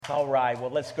All right, well,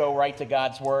 let's go right to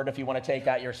God's Word. If you want to take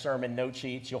out your sermon note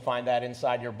sheets, you'll find that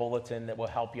inside your bulletin that will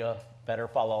help you better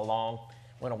follow along.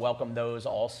 I want to welcome those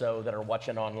also that are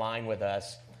watching online with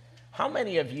us. How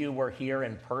many of you were here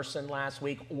in person last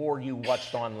week or you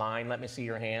watched online? Let me see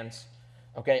your hands.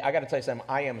 Okay, I got to tell you something.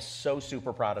 I am so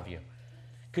super proud of you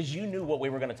because you knew what we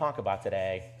were going to talk about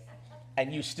today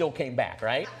and you still came back,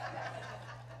 right?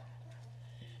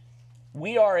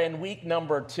 We are in week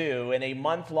number 2 in a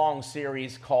month-long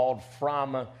series called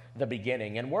From the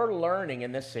Beginning. And we're learning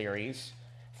in this series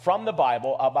from the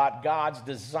Bible about God's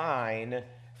design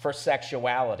for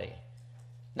sexuality.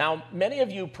 Now, many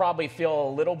of you probably feel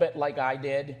a little bit like I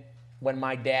did when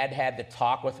my dad had the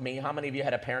talk with me. How many of you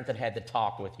had a parent that had the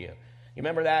talk with you? You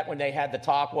remember that when they had the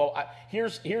talk? Well,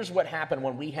 here's what happened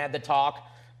when we had the talk.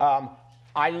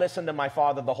 I listened to my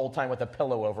father the whole time with a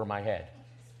pillow over my head.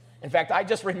 In fact, I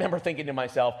just remember thinking to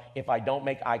myself, if I don't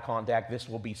make eye contact, this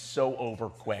will be so over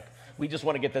quick. We just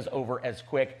want to get this over as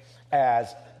quick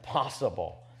as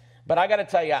possible. But I got to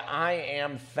tell you, I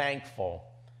am thankful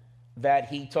that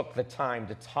he took the time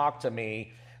to talk to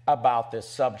me about this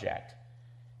subject.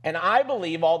 And I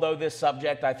believe, although this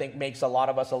subject, I think, makes a lot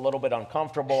of us a little bit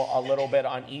uncomfortable, a little bit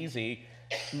uneasy,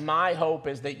 my hope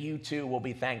is that you too will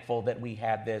be thankful that we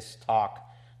had this talk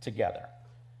together.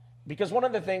 Because one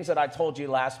of the things that I told you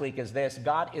last week is this: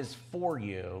 God is for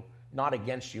you, not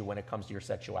against you when it comes to your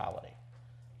sexuality.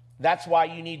 That's why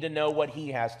you need to know what he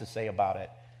has to say about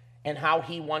it and how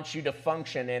he wants you to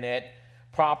function in it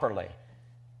properly.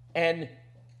 And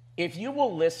if you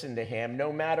will listen to him,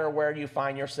 no matter where you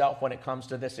find yourself when it comes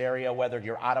to this area, whether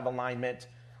you're out of alignment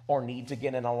or need to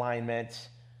get in alignment,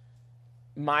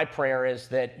 my prayer is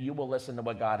that you will listen to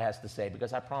what God has to say,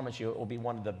 because I promise you it will be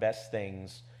one of the best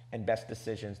things and best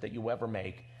decisions that you ever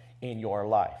make in your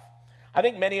life. I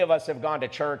think many of us have gone to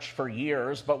church for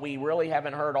years, but we really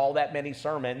haven't heard all that many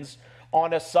sermons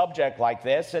on a subject like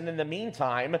this. And in the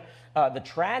meantime, the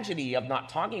tragedy of not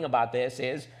talking about this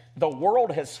is the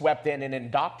world has swept in and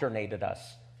indoctrinated us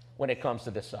when it comes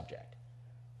to this subject.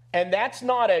 And that's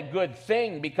not a good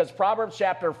thing, because Proverbs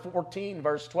chapter 14,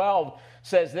 verse 12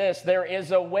 says this: there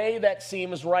is a way that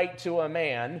seems right to a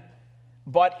man,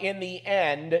 but in the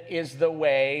end is the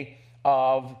way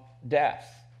of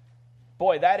death.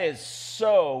 Boy, that is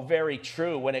so very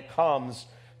true when it comes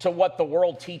to what the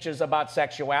world teaches about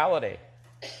sexuality.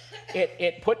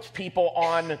 It puts people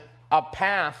on a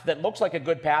path that looks like a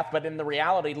good path, but in the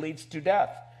reality leads to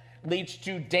death, leads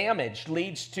to damage,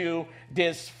 leads to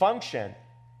dysfunction.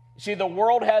 See, the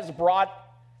world has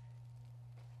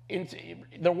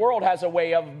a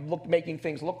way of making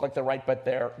things look like they're right, but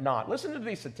they're not. Listen to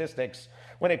these statistics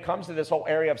when it comes to this whole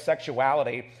area of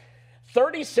sexuality.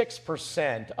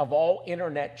 36% of all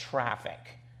internet traffic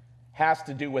has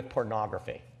to do with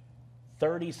pornography.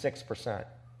 36%.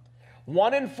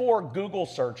 1 in 4 Google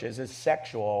searches is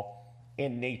sexual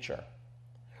in nature.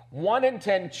 1 in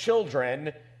 10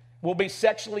 children will be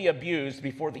sexually abused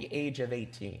before the age of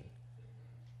 18.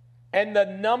 And the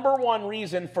number one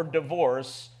reason for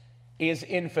divorce is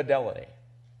infidelity.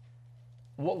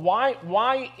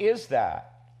 Why is that?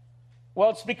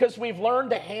 Well, it's because we've learned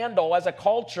to handle, as a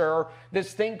culture,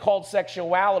 this thing called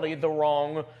sexuality the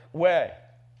wrong way.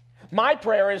 My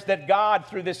prayer is that God,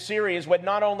 through this series, would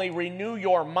not only renew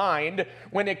your mind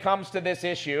when it comes to this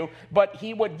issue, but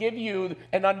he would give you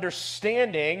an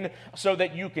understanding so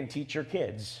that you can teach your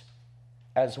kids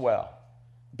as well.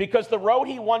 Because the road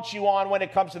he wants you on when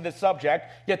it comes to this subject,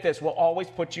 get this, will always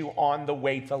put you on the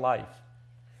way to life.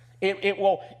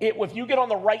 If you get on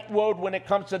the right road when it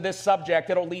comes to this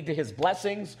subject, it'll lead to his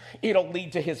blessings, it'll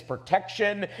lead to his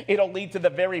protection, it'll lead to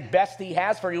the very best he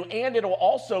has for you, and it'll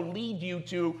also lead you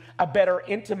to a better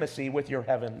intimacy with your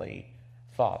heavenly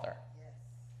Father. Yes.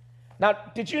 Now,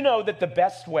 did you know that the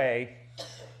best way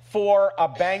for a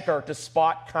banker to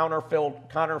spot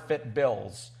counterfeit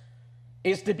bills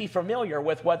is to be familiar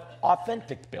with what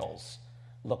authentic bills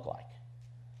look like?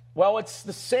 Well, it's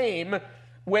the same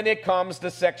when it comes to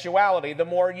sexuality. The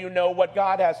more you know what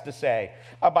God has to say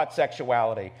about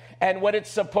sexuality and what it's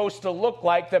supposed to look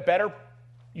like, the better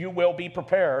you will be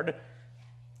prepared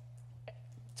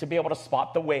to be able to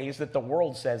spot the ways that the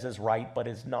world says is right but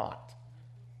is not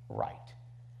right.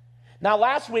 Now,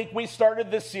 last week we started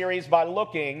this series by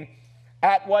looking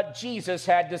at what Jesus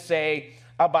had to say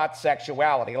about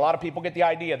sexuality. A lot of people get the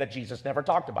idea that Jesus never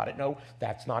talked about it. No,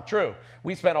 that's not true.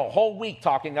 We spent a whole week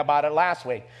talking about it last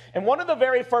week. And one of the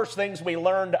very first things we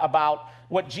learned about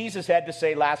what Jesus had to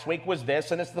say last week was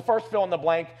this, and it's the first fill in the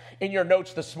blank in your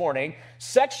notes this morning: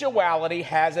 sexuality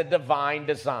has a divine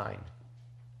design.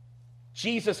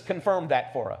 Jesus confirmed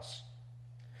that for us.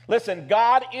 Listen,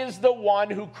 God is the one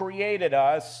who created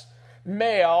us,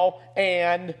 male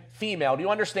and female. Do you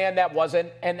understand that wasn't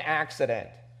an accident?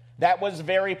 That was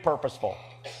very purposeful.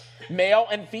 Male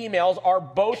and females are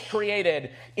both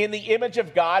created in the image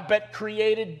of God, but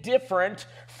created different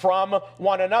from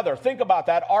one another. Think about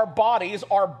that. Our bodies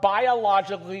are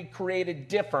biologically created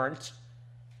different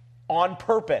on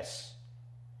purpose.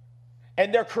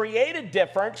 And they're created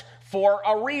different for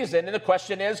a reason. And the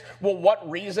question is, well, what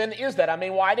reason is that? I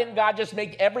mean, why didn't God just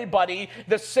make everybody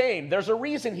the same? There's a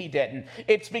reason he didn't.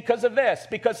 It's because of this,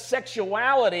 because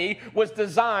sexuality was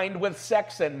designed with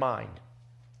sex in mind.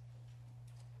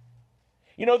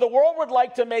 You know, the world would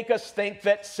like to make us think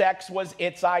that sex was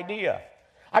its idea.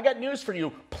 I got news for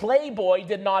you. Playboy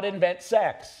did not invent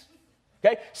sex.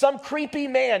 Okay? Some creepy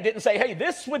man didn't say, hey,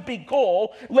 this would be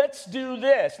cool. Let's do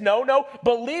this. No.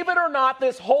 Believe it or not,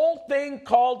 this whole thing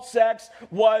called sex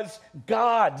was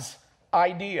God's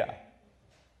idea.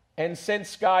 And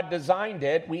since God designed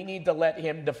it, we need to let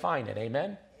him define it.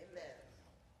 Amen? Amen.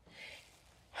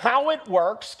 How it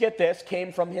works, get this,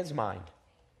 came from his mind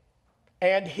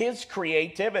and his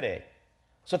creativity.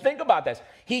 So think about this.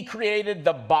 He created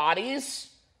the bodies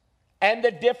and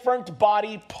the different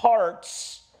body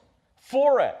parts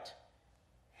for it.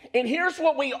 And here's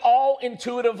what we all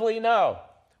intuitively know.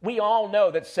 We all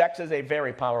know that sex is a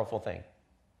very powerful thing.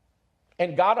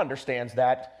 And God understands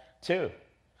that too.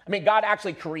 I mean, God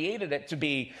actually created it to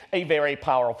be a very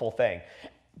powerful thing.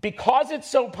 Because it's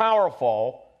so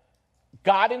powerful,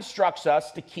 God instructs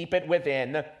us to keep it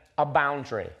within a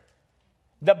boundary.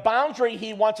 The boundary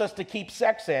he wants us to keep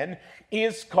sex in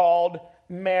is called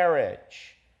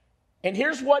marriage. And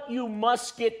here's what you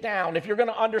must get down if you're going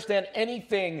to understand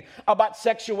anything about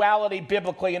sexuality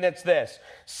biblically, and it's this.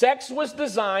 Sex was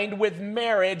designed with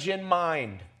marriage in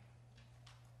mind.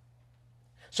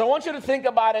 So I want you to think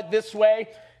about it this way.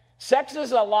 Sex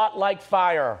is a lot like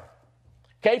fire.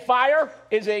 Okay, fire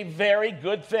is a very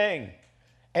good thing.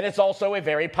 And it's also a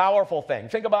very powerful thing.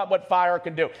 Think about what fire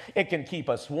can do. It can keep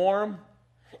us warm.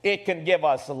 It can give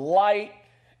us light.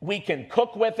 We can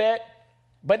cook with it.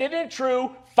 But isn't it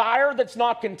true, fire that's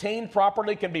not contained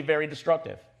properly can be very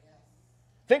destructive?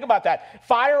 Think about that.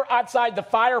 Fire outside the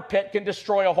fire pit can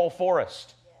destroy a whole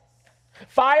forest.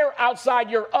 Fire outside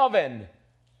your oven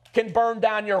can burn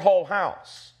down your whole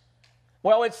house.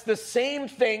 Well, it's the same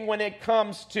thing when it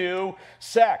comes to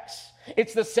sex.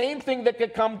 It's the same thing that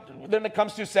could come when it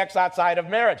comes to sex outside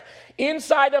of marriage.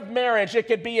 Inside of marriage, it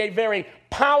could be a very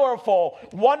powerful,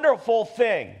 wonderful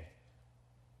thing.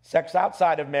 Sex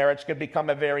outside of marriage could become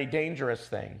a very dangerous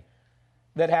thing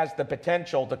that has the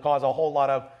potential to cause a whole lot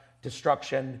of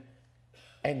destruction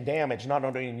and damage, not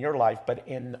only in your life, but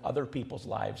in other people's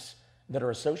lives that are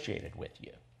associated with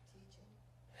you.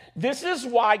 This is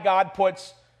why God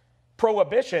puts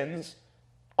prohibitions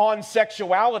on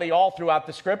sexuality all throughout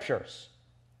the scriptures.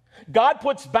 God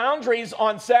puts boundaries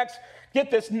on sex, get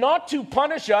this, not to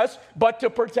punish us, but to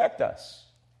protect us.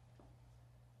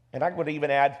 And I would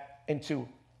even add, and to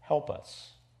help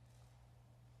us.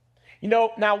 You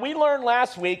know, now we learned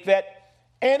last week that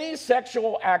any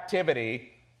sexual activity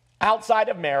outside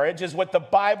of marriage is what the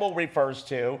Bible refers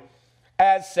to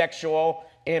as sexual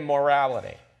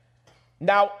immorality.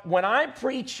 Now, when I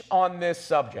preach on this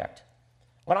subject,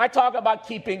 when I talk about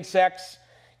keeping sex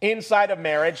inside of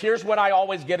marriage, here's what I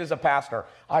always get as a pastor.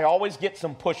 I always get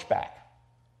some pushback.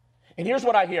 And here's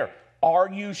what I hear.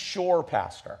 Are you sure,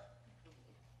 Pastor?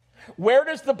 Where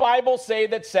does the Bible say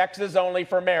that sex is only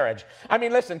for marriage? I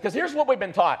mean, listen, because here's what we've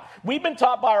been taught. We've been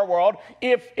taught by our world,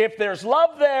 if there's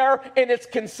love there and it's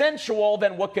consensual,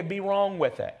 then what could be wrong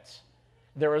with it?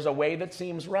 There is a way that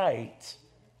seems right,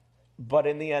 but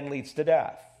in the end leads to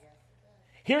death.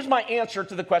 Here's my answer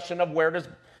to the question of where does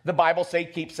the Bible say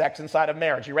keep sex inside of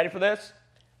marriage. You ready for this?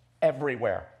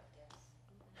 Everywhere.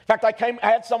 In fact, I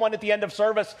had someone at the end of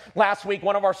service last week,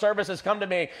 one of our services, come to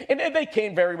me, and they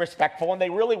came very respectful, and they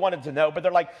really wanted to know, but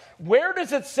they're like, where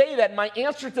does it say that? And my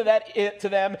answer to that to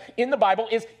them in the Bible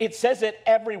is it says it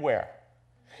everywhere.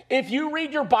 If you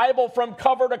read your Bible from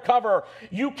cover to cover,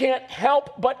 you can't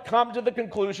help but come to the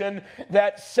conclusion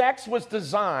that sex was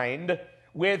designed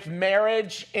with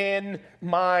marriage in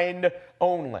mind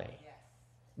only.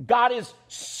 God is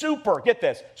super, get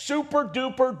this, super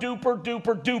duper duper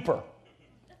duper duper,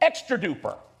 extra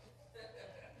duper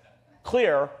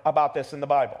clear about this in the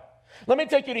Bible. Let me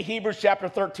take you to Hebrews chapter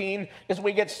 13 as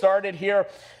we get started here.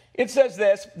 It says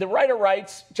this, the writer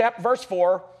writes, verse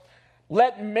 4,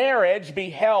 let marriage be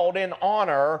held in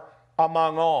honor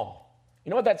among all. You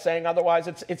know what that's saying? Otherwise,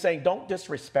 it's saying don't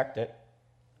disrespect it.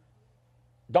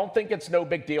 Don't think it's no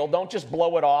big deal. Don't just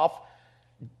blow it off.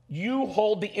 you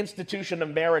hold the institution of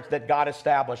marriage that God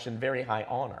established in very high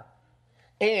honor.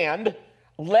 And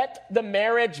let the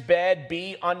marriage bed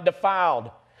be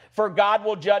undefiled, for God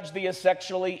will judge the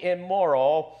sexually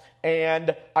immoral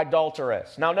and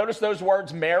adulterous. Now notice those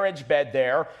words, marriage bed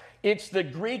there. It's the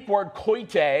Greek word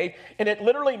koite, and it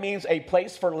literally means a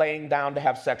place for laying down to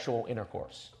have sexual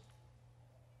intercourse.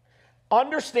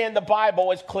 Understand the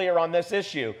Bible is clear on this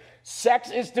issue. Sex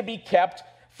is to be kept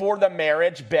for the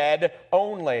marriage bed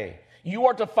only. You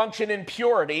are to function in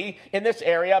purity in this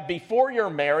area before you're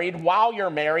married, while you're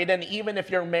married, and even if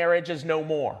your marriage is no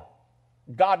more.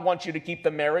 God wants you to keep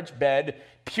the marriage bed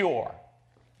pure.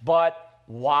 But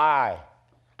why?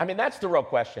 I mean, that's the real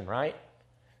question, right?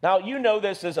 Now, you know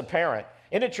this as a parent.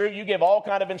 Isn't it true? You give all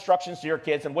kind of instructions to your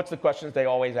kids, and what's the questions they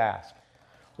always ask?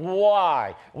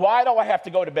 Why? Why do I have to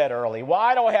go to bed early?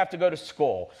 Why do I have to go to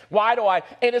school? Why do I?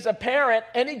 And as a parent,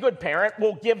 any good parent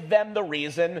will give them the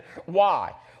reason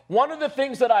why. One of the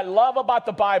things that I love about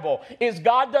the Bible is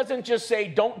God doesn't just say,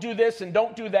 don't do this and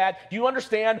don't do that. Do you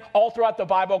understand? All throughout the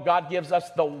Bible, God gives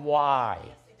us the why.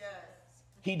 Yes, He does.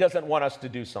 He doesn't want us to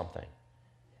do something.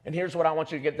 And here's what I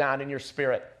want you to get down in your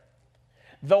spirit.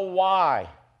 The why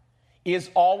is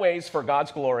always for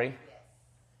God's glory,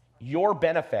 your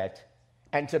benefit,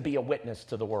 and to be a witness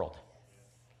to the world.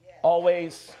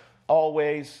 Always,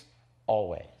 always,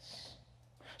 always.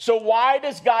 So why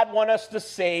does God want us to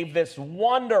save this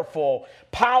wonderful,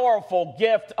 powerful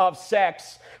gift of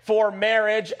sex for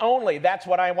marriage only? That's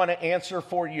what I want to answer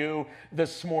for you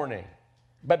this morning.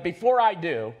 But before I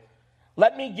do,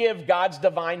 let me give God's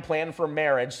divine plan for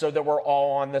marriage so that we're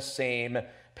all on the same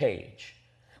page.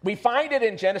 We find it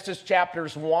in Genesis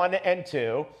chapters 1 and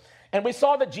 2. And we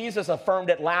saw that Jesus affirmed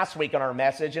it last week in our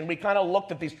message, and we kind of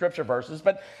looked at these scripture verses.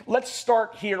 But let's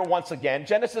start here once again.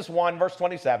 Genesis 1, verse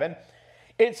 27.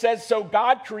 It says, so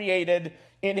God created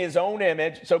in his own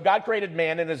image. So God created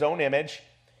man in his own image.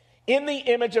 In the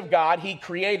image of God, he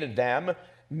created them.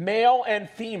 Male and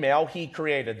female, he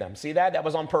created them. See that? That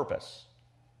was on purpose.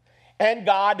 And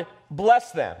God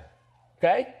blessed them.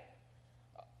 Okay?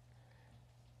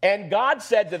 And God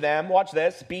said to them, watch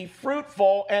this, be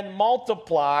fruitful and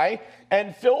multiply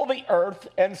and fill the earth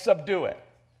and subdue it.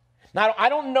 Now, I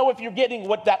don't know if you're getting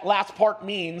what that last part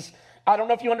means. I don't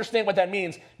know if you understand what that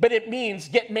means, but it means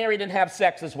get married and have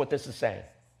sex is what this is saying.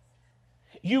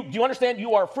 Do you understand?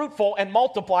 You are fruitful and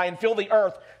multiply and fill the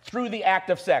earth through the act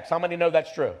of sex. How many know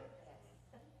that's true?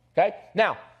 Okay?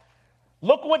 Now,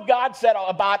 look what God said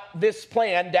about this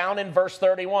plan down in verse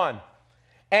 31.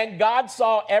 And God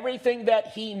saw everything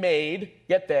that he made,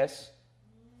 get this,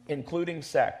 including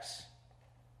sex.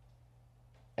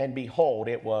 And behold,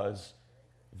 it was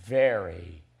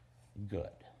very good.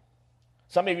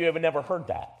 Some of you have never heard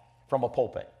that from a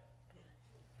pulpit.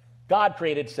 God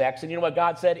created sex, and you know what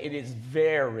God said? It is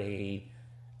very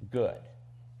good.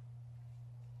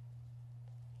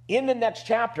 In the next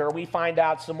chapter, we find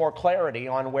out some more clarity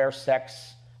on where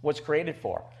sex was created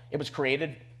for. It was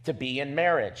created to be in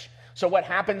marriage. So what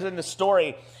happens in the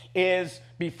story is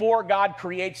before God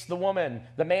creates the woman,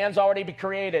 the man's already been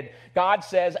created. God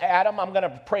says, Adam, I'm going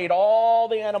to create all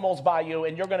the animals by you,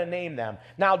 and you're going to name them.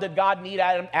 Now, did God need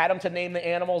Adam to name the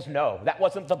animals? No, that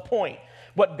wasn't the point.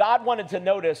 What God wanted to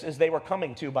notice is they were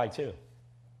coming two by two.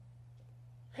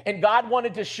 And God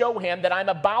wanted to show him that I'm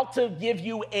about to give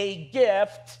you a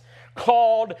gift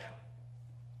called,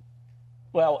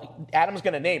 well, Adam's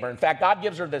going to name her. In fact, God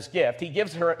gives her this gift. He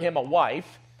gives him a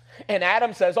wife. And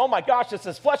Adam says, oh my gosh, this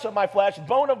is flesh of my flesh,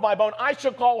 bone of my bone. I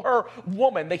shall call her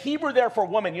woman. The Hebrew there for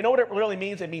woman, you know what it really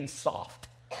means? It means soft.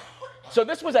 So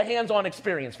this was a hands-on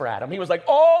experience for Adam. He was like,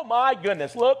 oh my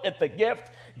goodness, look at the gift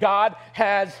God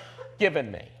has given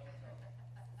me.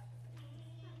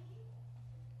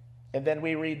 And then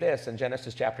we read this in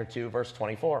Genesis chapter 2, verse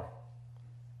 24.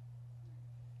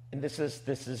 And this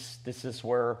is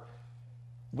where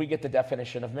we get the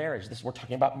definition of marriage. We're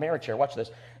talking about marriage here. Watch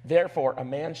this. Therefore, a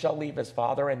man shall leave his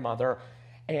father and mother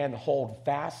and hold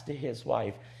fast to his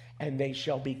wife, and they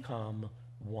shall become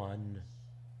one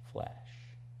flesh.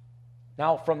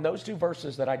 Now, from those two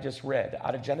verses that I just read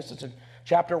out of Genesis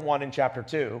chapter 1 and chapter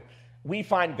 2, we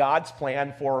find God's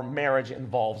plan for marriage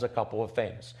involves a couple of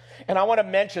things. And I want to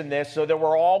mention this so that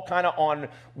we're all kind of on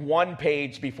one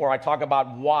page before I talk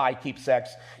about why keep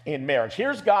sex in marriage.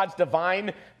 Here's God's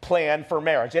divine plan for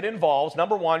marriage. It involves,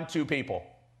 number one, two people.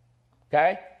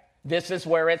 Okay? This is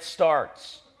where it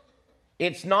starts.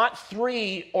 It's not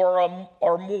three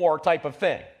or more type of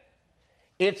thing.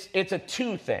 It's a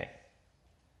two thing.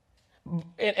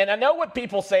 And I know what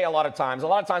people say a lot of times. A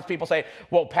lot of times people say,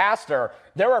 well, Pastor,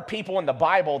 there are people in the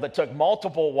Bible that took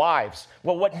multiple wives.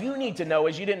 Well, what you need to know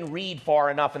is you didn't read far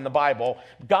enough in the Bible.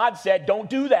 God said, don't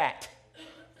do that.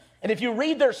 And if you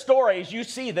read their stories, you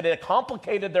see that it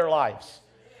complicated their lives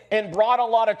and brought a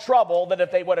lot of trouble that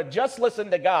if they would have just listened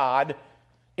to God,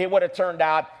 it would have turned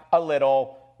out a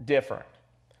little different.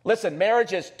 Listen,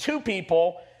 marriage is two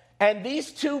people, and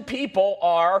these two people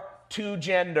are two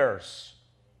genders.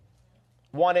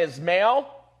 One is male,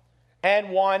 and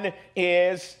one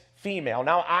is female.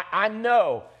 Now, I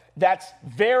know that's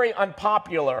very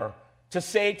unpopular to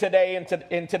say today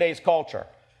in today's culture.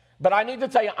 But I need to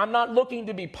tell you, I'm not looking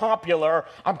to be popular.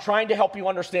 I'm trying to help you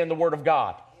understand the Word of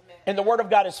God. Amen. And the Word of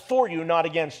God is for you, not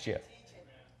against you.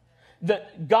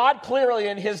 God clearly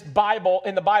in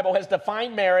the Bible has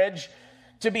defined marriage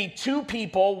to be two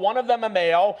people, one of them a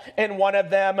male and one of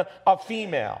them a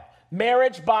female.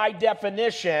 Marriage by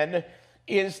definition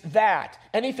is that.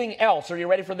 Anything else, are you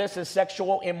ready for this, is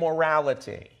sexual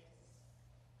immorality.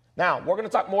 Now, we're going to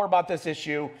talk more about this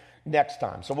issue next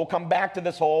time. So we'll come back to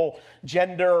this whole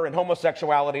gender and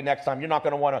homosexuality next time. You're not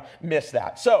going to want to miss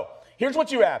that. So here's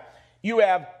what you have. You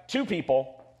have two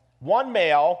people, one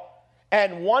male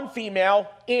and one female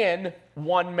in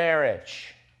one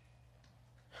marriage.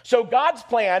 So God's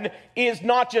plan is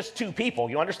not just two people.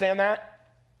 You understand that?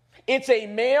 It's a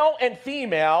male and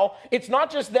female. It's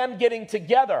not just them getting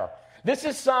together. This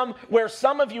is where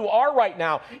some of you are right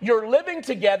now. You're living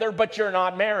together, but you're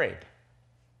not married.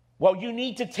 Well, you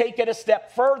need to take it a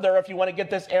step further if you want to get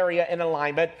this area in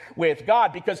alignment with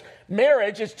God, because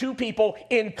marriage is two people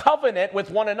in covenant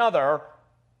with one another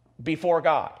before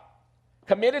God,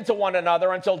 committed to one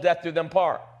another until death do them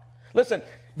part. Listen,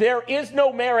 there is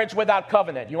no marriage without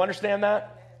covenant. You understand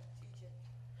that?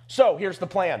 So here's the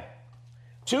plan.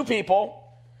 Two people,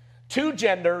 two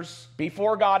genders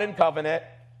before God in covenant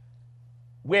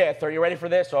with, are you ready for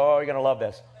this? Oh, you're going to love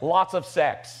this. Lots of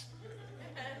sex.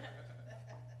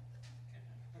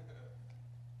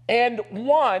 And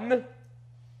one,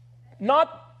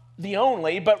 not the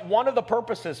only, but one of the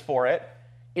purposes for it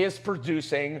is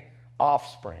producing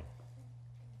offspring.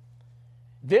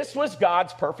 This was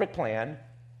God's perfect plan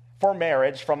for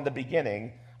marriage from the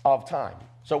beginning of time.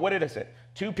 So what is it?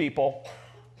 Two people,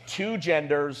 two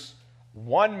genders,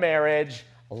 one marriage,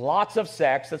 lots of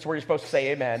sex. That's where you're supposed to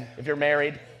say amen if you're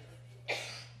married,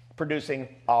 producing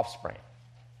offspring.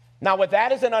 Now, with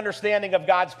that as an understanding of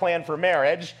God's plan for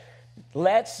marriage,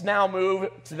 let's now move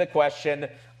to the question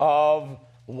of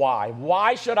why.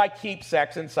 Why should I keep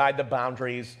sex inside the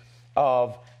boundaries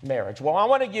of marriage? Well, I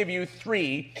want to give you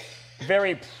three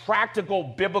very practical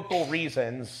biblical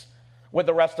reasons with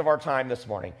the rest of our time this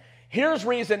morning. Here's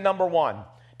reason number one,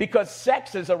 because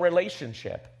sex is a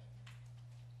relationship.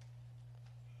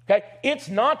 Okay? It's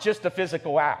not just a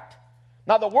physical act.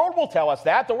 Now, the world will tell us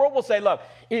that. The world will say, look,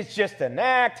 it's just an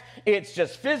act. It's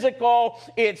just physical.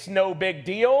 It's no big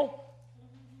deal.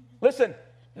 Listen,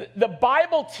 the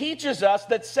Bible teaches us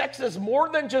that sex is more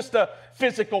than just a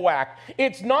physical act.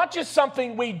 It's not just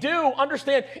something we do.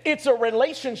 Understand, it's a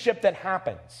relationship that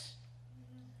happens.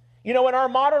 You know, in our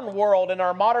modern world, in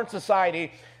our modern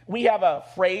society, we have a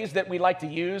phrase that we like to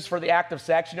use for the act of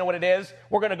sex. You know what it is?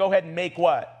 We're going to go ahead and make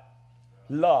what?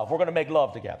 Love. We're going to make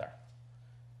love together.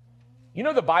 You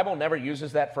know the Bible never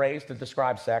uses that phrase to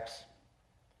describe sex.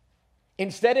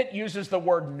 Instead, it uses the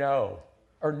word know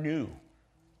or new.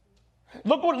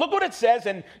 Look what it says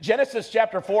in Genesis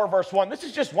chapter 4, verse 1. This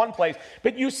is just one place,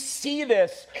 but you see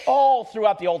this all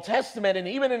throughout the Old Testament and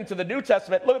even into the New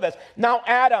Testament. Look at this. Now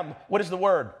Adam, what is the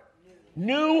word?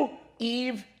 Knew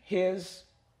Eve, his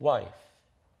wife.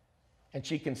 And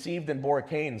she conceived and bore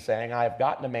Cain, saying, I have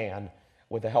gotten a man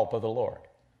with the help of the Lord.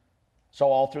 So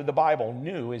all through the Bible,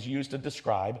 new is used to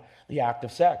describe the act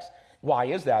of sex. Why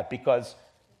is that? Because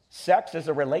sex is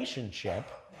a relationship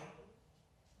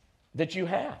that you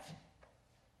have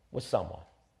with someone.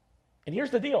 And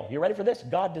here's the deal. You ready for this?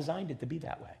 God designed it to be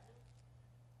that way.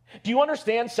 Do you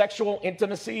understand sexual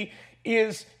intimacy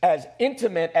is as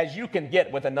intimate as you can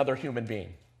get with another human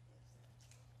being?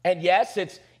 And yes,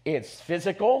 it's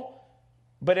physical,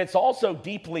 but it's also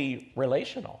deeply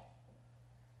relational.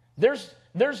 There's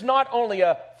not only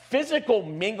a physical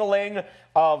mingling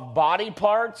of body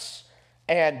parts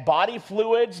and body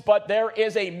fluids, but there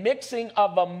is a mixing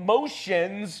of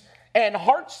emotions and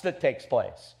hearts that takes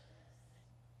place.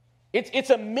 It's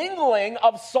a mingling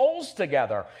of souls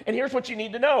together. And here's what you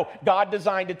need to know. God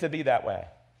designed it to be that way.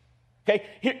 Okay,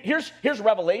 here's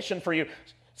revelation for you.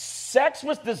 Sex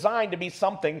was designed to be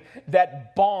something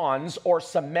that bonds or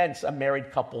cements a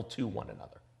married couple to one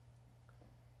another.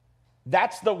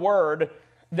 That's the word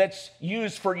that's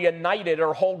used for united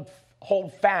or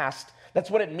hold fast. That's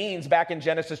what it means back in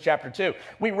Genesis chapter 2.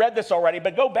 We read this already,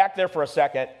 but go back there for a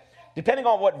second. Depending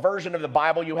on what version of the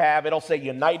Bible you have, it'll say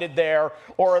united there,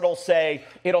 or it'll say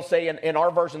in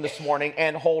our version this morning,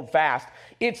 and hold fast.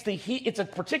 It's a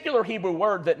particular Hebrew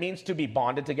word that means to be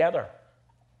bonded together,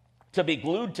 to be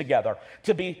glued together,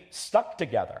 to be stuck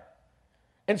together.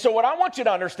 And so what I want you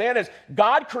to understand is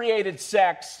God created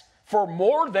sex for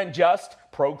more than just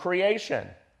procreation.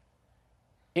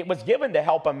 It was given to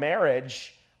help a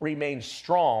marriage remain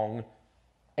strong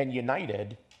and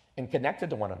united and connected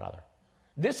to one another.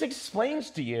 This explains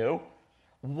to you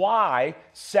why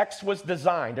sex was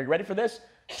designed. Are you ready for this?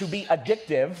 To be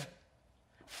addictive,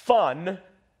 fun,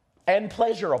 and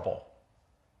pleasurable.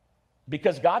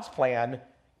 Because God's plan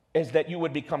is that you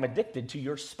would become addicted to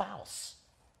your spouse,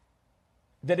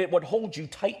 that it would hold you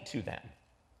tight to them,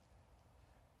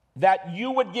 that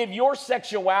you would give your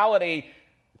sexuality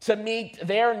to meet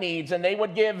their needs, and they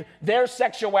would give their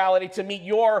sexuality to meet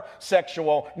your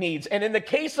sexual needs. And in the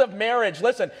case of marriage,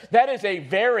 listen, that is a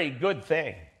very good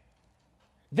thing.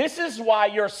 This is why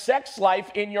your sex life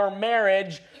in your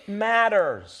marriage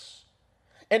matters.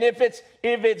 And if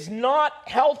it's not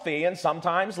healthy, and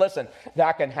sometimes, listen,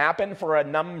 that can happen for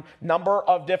a number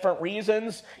of different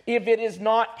reasons. If it is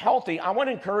not healthy, I want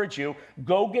to encourage you,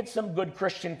 go get some good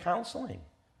Christian counseling.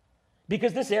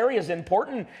 Because this area is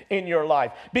important in your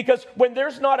life. Because when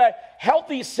there's not a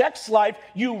healthy sex life,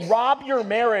 you rob your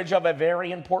marriage of a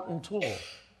very important tool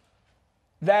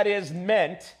that is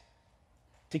meant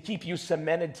to keep you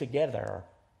cemented together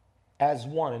as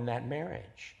one in that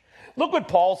marriage. Look what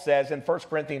Paul says in 1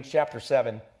 Corinthians chapter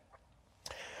 7.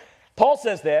 Paul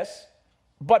says this,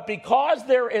 but because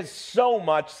there is so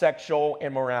much sexual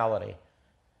immorality.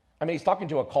 I mean, he's talking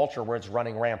to a culture where it's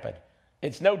running rampant.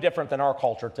 It's no different than our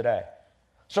culture today.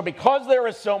 So because there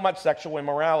is so much sexual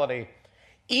immorality,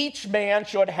 each man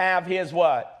should have his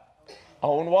what?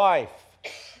 Own wife.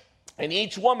 And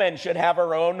each woman should have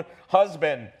her own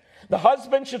husband. The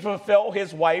husband should fulfill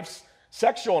his wife's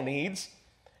sexual needs,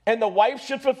 and the wife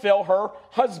should fulfill her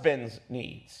husband's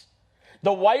needs.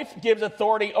 The wife gives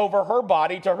authority over her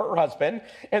body to her husband,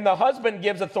 and the husband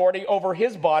gives authority over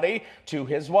his body to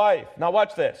his wife. Now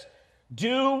watch this.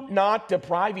 Do not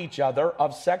deprive each other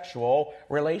of sexual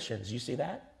relations. You see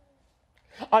that?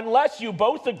 Unless you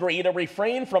both agree to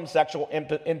refrain from sexual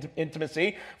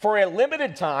intimacy for a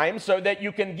limited time so that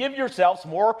you can give yourselves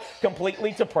more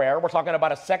completely to prayer. We're talking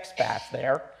about a sex fast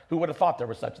there. Who would have thought there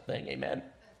was such a thing? Amen.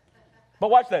 But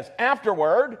watch this.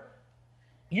 Afterward,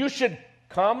 you should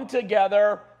come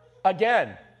together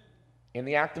again in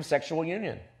the act of sexual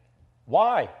union.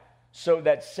 Why? So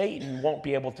that Satan won't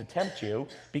be able to tempt you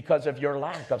because of your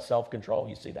lack of self-control.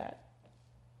 You see that?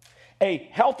 A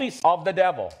healthy of the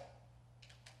devil.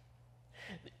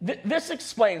 This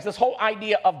explains this whole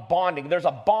idea of bonding. There's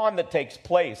a bond that takes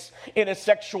place in a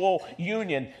sexual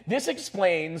union. This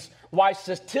explains why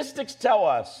statistics tell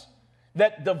us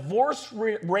that divorce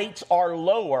rates are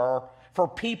lower for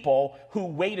people who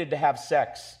waited to have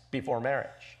sex before marriage.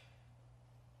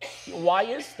 Why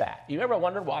is that? You ever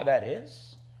wondered why that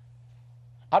is?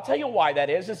 I'll tell you why that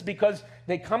is. It's because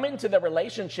they come into the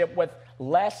relationship with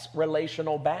less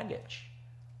relational baggage.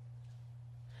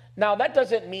 Now, that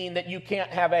doesn't mean that you can't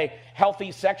have a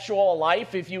healthy sexual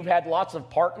life if you've had lots of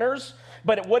partners,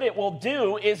 but what it will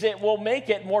do is it will make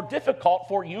it more difficult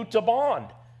for you to bond.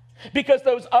 Because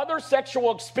those other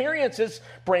sexual experiences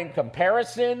bring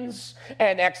comparisons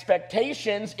and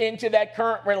expectations into that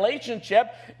current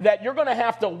relationship that you're going to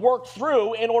have to work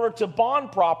through in order to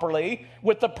bond properly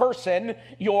with the person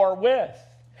you're with.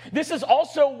 This is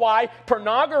also why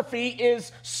pornography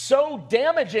is so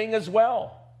damaging as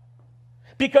well.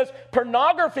 Because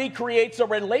pornography creates a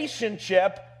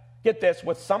relationship, get this,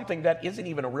 with something that isn't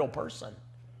even a real person.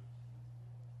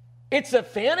 It's a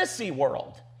fantasy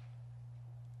world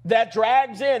that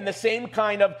drags in the same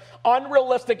kind of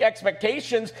unrealistic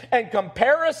expectations and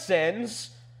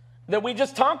comparisons that we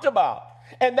just talked about.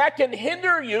 And that can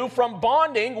hinder you from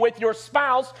bonding with your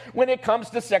spouse when it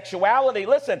comes to sexuality.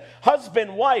 Listen,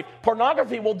 husband, wife,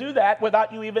 pornography will do that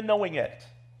without you even knowing it.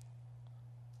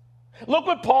 Look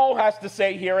what Paul has to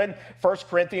say here in 1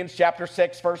 Corinthians chapter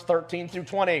 6, verse 13 through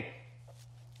 20.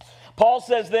 Paul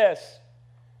says this,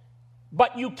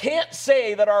 but you can't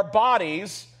say that our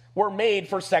bodies were made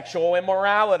for sexual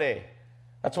immorality.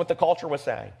 That's what the culture was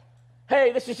saying.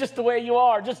 Hey, this is just the way you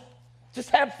are. Just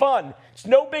have fun. It's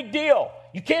no big deal.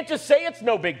 You can't just say it's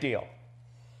no big deal.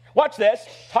 Watch this.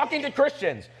 Talking to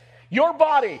Christians. Your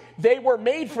body, they were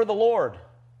made for the Lord.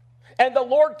 And the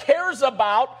Lord cares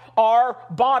about our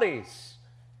bodies.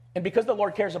 And because the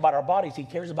Lord cares about our bodies, he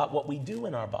cares about what we do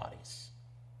in our bodies.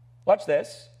 Watch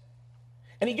this.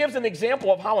 And he gives an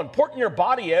example of how important your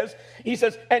body is. He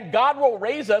says, and God will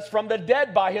raise us from the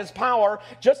dead by his power,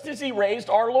 just as he raised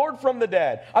our Lord from the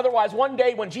dead. Otherwise, one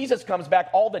day when Jesus comes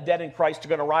back, all the dead in Christ are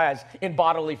going to rise in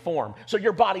bodily form. So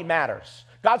your body matters.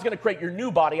 God's going to create your new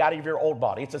body out of your old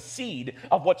body. It's a seed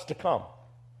of what's to come.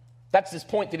 That's his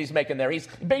point that he's making there. He's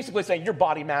basically saying your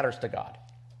body matters to God.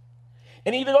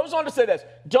 And he goes on to say this,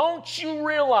 don't you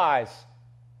realize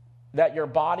that your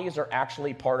bodies are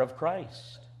actually part of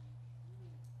Christ?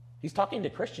 He's talking to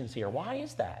Christians here. Why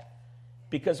is that?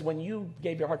 Because when you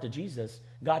gave your heart to Jesus,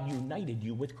 God united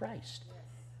you with Christ.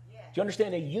 Do you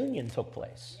understand? A union took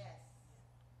place.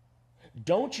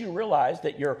 Don't you realize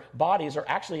that your bodies are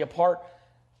actually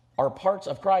are parts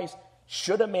of Christ?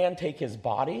 Should a man take his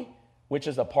body, which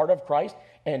is a part of Christ,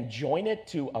 and join it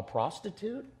to a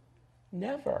prostitute?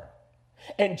 Never.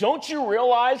 And don't you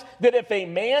realize that if a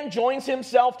man joins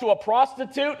himself to a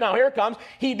prostitute, now here it comes,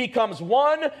 he becomes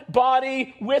one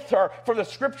body with her. For the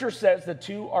scripture says the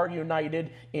two are united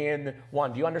in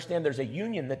one. Do you understand? There's a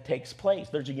union that takes place.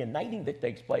 There's a uniting that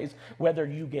takes place whether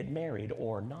you get married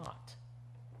or not.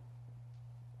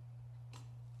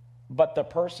 But the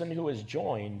person who is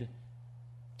joined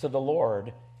to the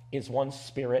Lord is one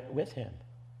spirit with him.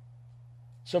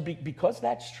 So because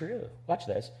that's true, watch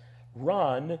this,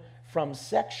 run from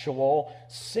sexual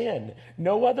sin.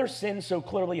 No other sin so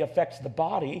clearly affects the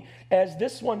body as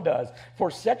this one does.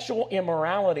 For sexual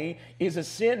immorality is a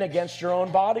sin against your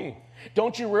own body.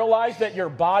 Don't you realize that your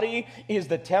body is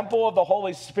the temple of the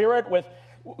Holy Spirit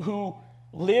who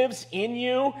lives in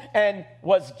you and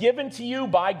was given to you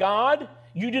by God?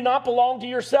 You do not belong to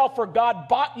yourself, for God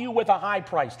bought you with a high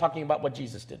price, talking about what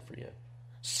Jesus did for you.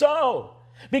 So,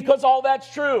 because all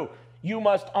that's true, you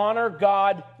must honor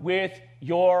God with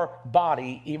your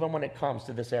body, even when it comes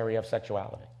to this area of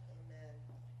sexuality. Amen.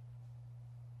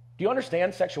 Do you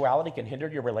understand sexuality can hinder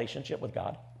your relationship with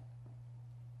God?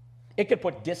 It could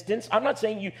put distance. I'm not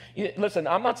saying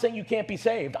you can't be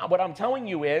saved. What I'm telling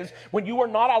you is, when you are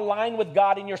not aligned with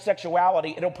God in your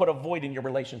sexuality, it'll put a void in your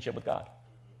relationship with God.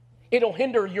 It'll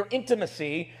hinder your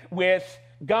intimacy with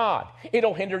God.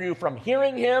 It'll hinder you from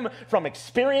hearing him, from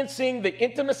experiencing the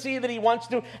intimacy that he wants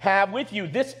to have with you.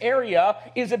 This area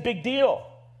is a big deal.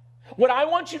 What I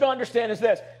want you to understand is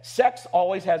this: sex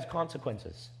always has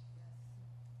consequences,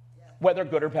 whether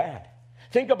good or bad.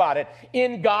 Think about it.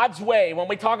 In God's way, when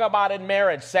we talk about in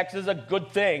marriage, sex is a good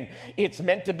thing. It's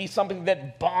meant to be something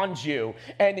that bonds you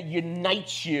and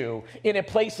unites you in a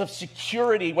place of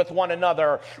security with one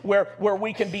another, where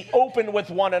we can be open with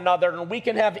one another and we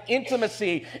can have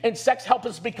intimacy. And sex helps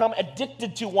us become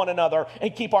addicted to one another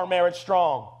and keep our marriage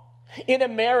strong. In a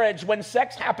marriage, when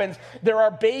sex happens, there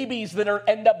are babies that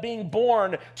end up being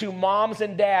born to moms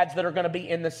and dads that are going to be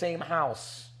in the same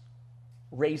house,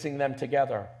 raising them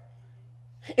together.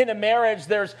 In a marriage,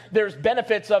 there's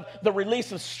benefits of the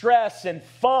release of stress and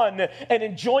fun and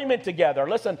enjoyment together.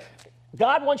 Listen,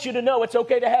 God wants you to know it's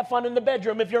okay to have fun in the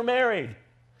bedroom if you're married.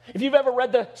 If you've ever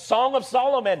read the Song of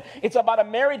Solomon, it's about a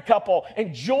married couple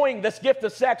enjoying this gift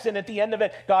of sex, and at the end of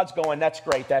it, God's going, that's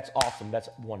great, that's awesome, that's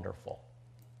wonderful.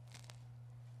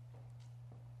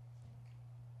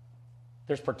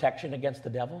 There's protection against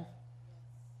the devil.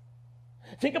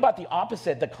 Think about the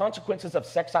opposite, the consequences of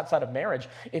sex outside of marriage.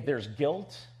 If there's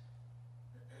guilt,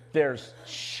 there's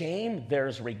shame,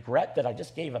 there's regret that I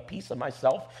just gave a piece of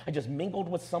myself. I just mingled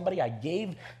with somebody. I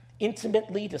gave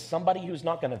intimately to somebody who's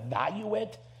not going to value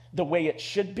it the way it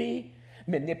should be.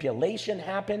 Manipulation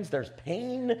happens. There's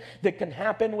pain that can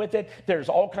happen with it. There's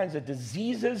all kinds of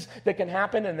diseases that can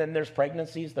happen. And then there's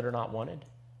pregnancies that are not wanted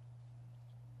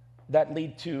that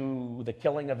lead to the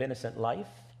killing of innocent life.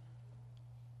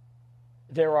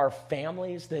 There are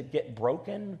families that get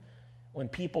broken when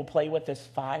people play with this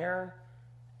fire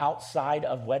outside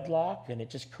of wedlock, and it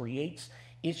just creates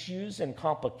issues and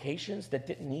complications that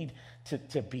didn't need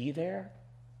to be there.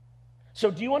 So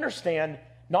do you understand,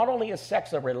 not only is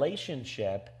sex a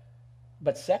relationship,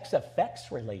 but sex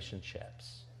affects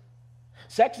relationships.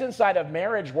 Sex inside of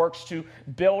marriage works to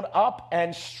build up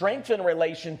and strengthen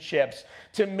relationships,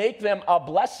 to make them a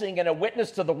blessing and a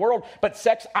witness to the world. But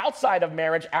sex outside of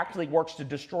marriage actually works to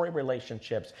destroy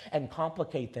relationships and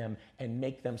complicate them and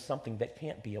make them something that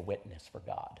can't be a witness for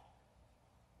God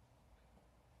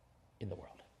in the world.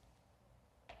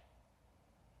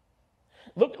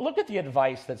 Look at the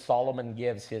advice that Solomon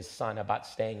gives his son about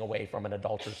staying away from an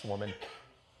adulterous woman.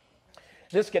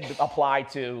 This could apply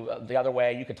to the other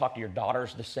way. You could talk to your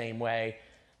daughters the same way.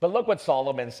 But look what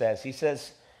Solomon says. He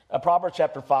says, Proverbs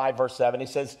chapter 5, verse 7, he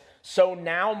says, "So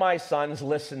now, my sons,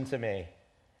 listen to me.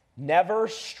 Never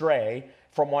stray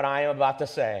from what I am about to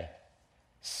say.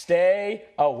 Stay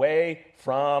away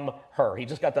from her. He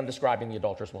just got done describing the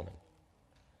adulterous woman.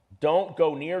 Don't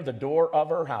go near the door of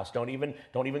her house. Don't even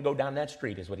go down that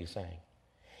street, is what he's saying.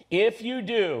 If you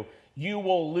do, you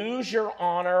will lose your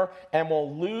honor and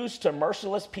will lose to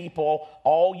merciless people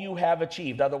all you have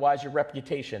achieved. Otherwise, your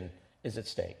reputation is at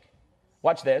stake.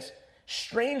 Watch this.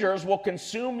 Strangers will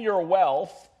consume your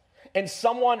wealth, and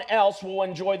someone else will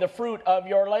enjoy the fruit of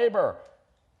your labor.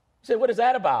 You say, what is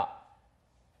that about?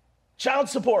 Child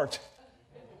support.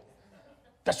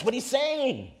 That's what he's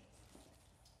saying.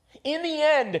 In the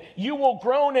end, you will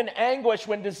groan in anguish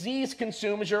when disease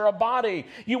consumes your body.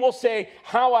 You will say,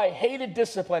 how I hated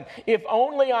discipline. If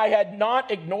only I had not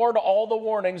ignored all the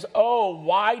warnings. Oh,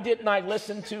 why didn't I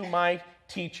listen to my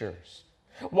teachers?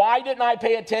 Why didn't I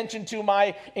pay attention to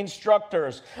my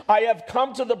instructors? I have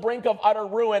come to the brink of utter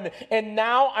ruin, and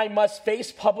now I must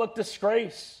face public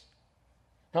disgrace.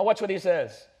 Now watch what he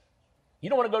says. You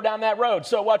don't want to go down that road,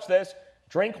 so watch this.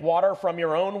 Drink water from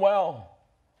your own well.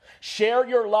 Share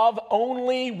your love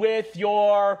only with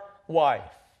your wife.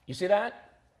 You see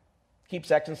that? Keep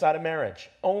sex inside of marriage.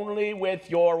 Only with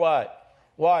your what?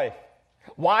 Wife.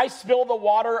 Why spill the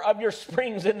water of your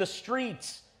springs in the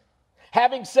streets?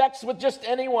 Having sex with just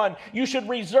anyone, you should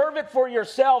reserve it for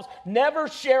yourselves. Never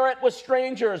share it with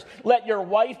strangers. Let your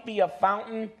wife be a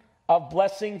fountain of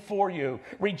blessing for you.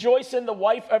 Rejoice in the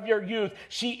wife of your youth.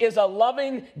 She is a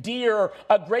loving deer,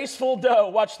 a graceful doe.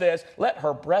 Watch this. Let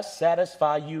her breast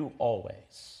satisfy you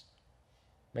always.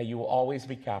 May you always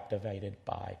be captivated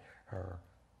by her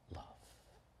love.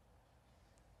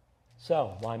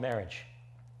 So, why marriage?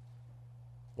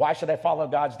 Why should I follow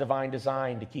God's divine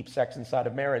design to keep sex inside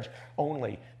of marriage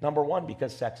only? Number one,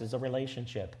 because sex is a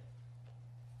relationship.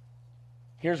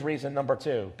 Here's reason number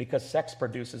two, because sex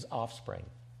produces offspring.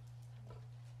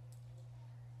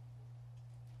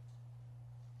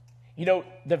 You know,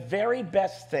 the very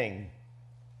best thing,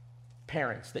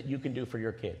 parents, that you can do for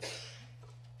your kids,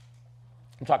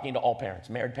 I'm talking to all parents,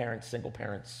 married parents, single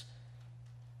parents,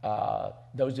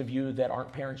 those of you that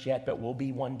aren't parents yet but will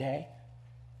be one day,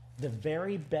 the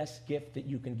very best gift that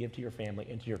you can give to your family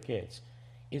and to your kids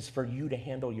is for you to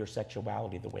handle your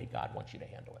sexuality the way God wants you to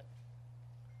handle it.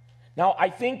 Now, I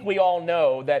think we all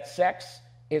know that sex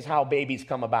is how babies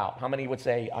come about. How many would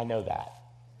say, I know that?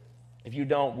 If you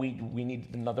don't, we need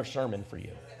another sermon for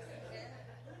you.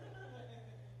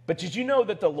 But did you know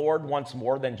that the Lord wants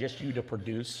more than just you to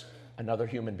produce another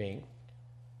human being?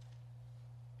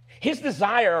 His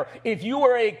desire, if you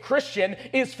are a Christian,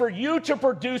 is for you to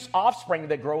produce offspring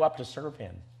that grow up to serve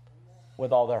him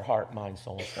with all their heart, mind,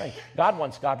 soul, and strength. God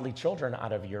wants godly children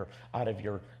out of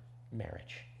your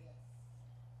marriage.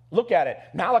 Look at it.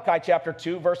 Malachi chapter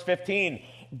 2, verse 15.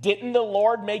 Didn't the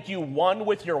Lord make you one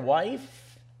with your wife?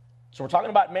 So we're talking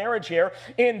about marriage here.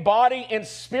 In body and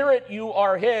spirit you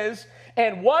are his.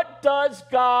 And what does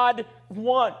God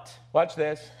want? Watch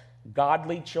this.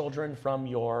 Godly children from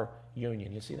your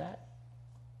union. You see that?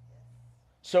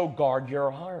 So guard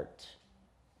your heart.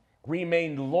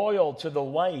 Remain loyal to the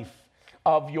wife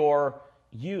of your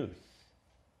youth.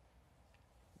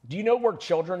 Do you know where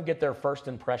children get their first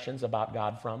impressions about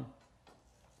God from?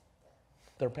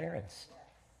 Their parents.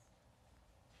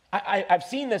 I've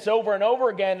seen this over and over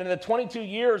again in the 22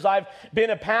 years I've been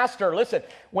a pastor. Listen,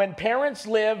 when parents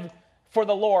live for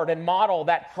the Lord and model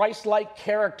that Christ-like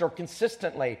character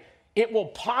consistently, it will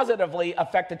positively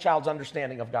affect a child's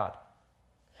understanding of God.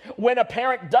 When a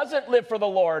parent doesn't live for the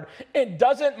Lord and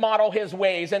doesn't model his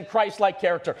ways and Christ-like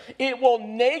character, it will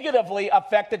negatively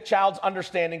affect a child's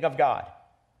understanding of God.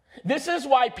 This is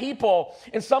why people,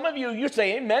 and some of you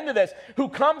say amen to this, who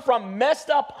come from messed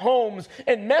up homes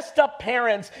and messed up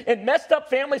parents and messed up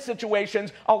family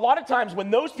situations, a lot of times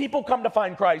when those people come to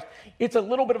find Christ, it's a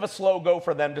little bit of a slow go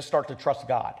for them to start to trust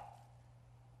God.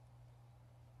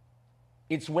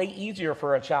 It's way easier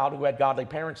for a child who had godly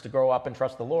parents to grow up and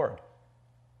trust the Lord.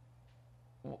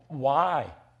 Why?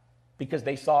 Because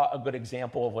they saw a good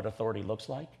example of what authority looks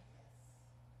like.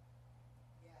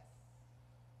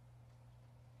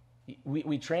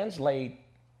 We translate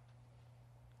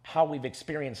how we've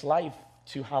experienced life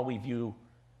to how we view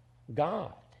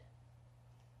God.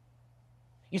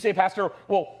 You say, Pastor,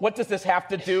 well, what does this have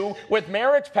to do with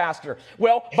marriage, Pastor?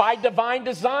 Well, by divine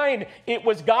design, it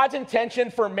was God's intention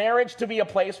for marriage to be a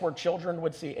place where children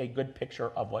would see a good picture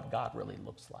of what God really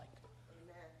looks like.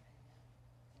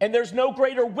 And there's no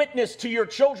greater witness to your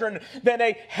children than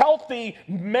a healthy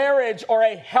marriage or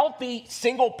a healthy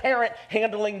single parent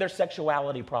handling their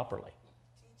sexuality properly.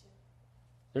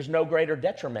 There's no greater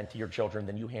detriment to your children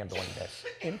than you handling this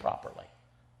improperly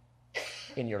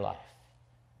in your life.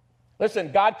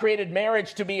 Listen, God created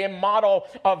marriage to be a model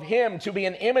of him, to be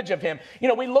an image of him. You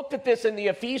know, we looked at this in the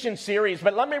Ephesians series,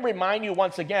 but let me remind you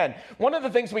once again, one of the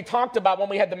things we talked about when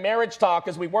we had the marriage talk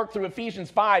as we worked through Ephesians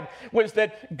 5 was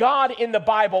that God in the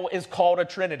Bible is called a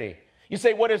Trinity. You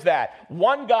say, what is that?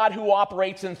 One God who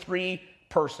operates in three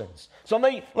persons. So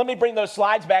let me bring those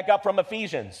slides back up from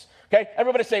Ephesians. Okay,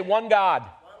 everybody say one God.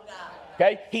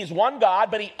 Okay, he's one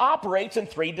God, but he operates in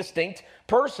three distinct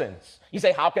persons. You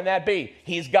say, how can that be?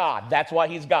 He's God. That's why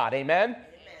he's God. Amen?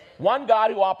 One God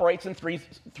who operates in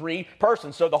three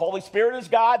persons. So the Holy Spirit is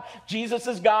God, Jesus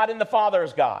is God, and the Father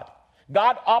is God.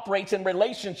 God operates in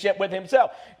relationship with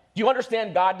himself. Do you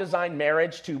understand God designed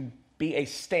marriage to be a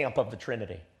stamp of the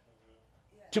Trinity?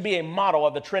 To be a model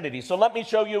of the Trinity. So let me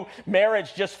show you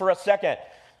marriage just for a second.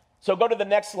 So go to the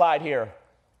next slide here.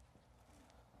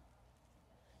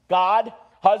 God,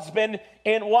 husband,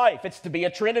 and wife. It's to be a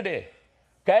Trinity.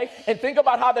 Okay? And think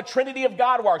about how the Trinity of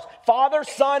God works. Father,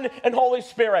 Son, and Holy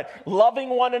Spirit. Loving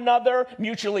one another,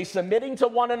 mutually submitting to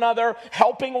one another,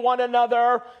 helping one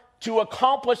another to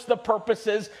accomplish the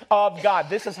purposes of God.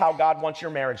 This is how God wants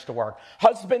your marriage to work.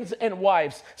 Husbands and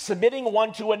wives, submitting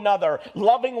one to another,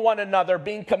 loving one another,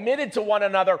 being committed to one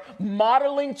another,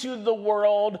 modeling to the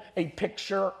world a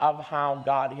picture of how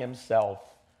God himself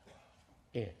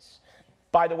is.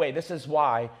 By the way, this is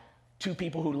why two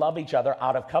people who love each other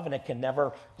out of covenant can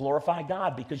never glorify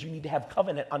God, because you need to have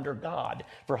covenant under God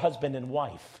for husband and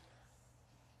wife.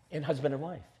 And husband and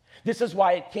wife. This is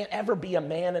why it can't ever be a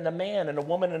man and a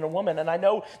woman and a woman. And I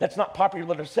know that's not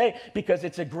popular to say because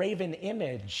it's a graven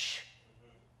image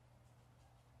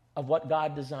of what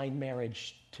God designed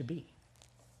marriage to be.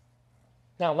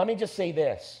 Now, let me just say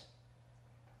this.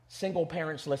 Single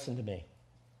parents, listen to me.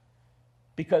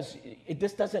 Because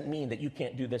this doesn't mean that you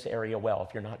can't do this area well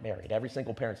if you're not married. Every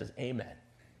single parent says, amen.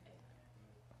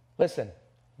 Listen,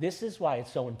 this is why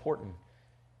it's so important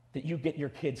that you get your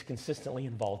kids consistently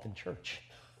involved in church.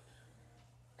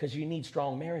 Because you need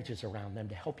strong marriages around them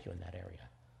to help you in that area.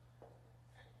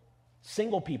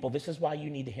 Single people, this is why you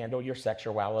need to handle your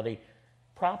sexuality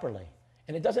properly.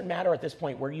 And it doesn't matter at this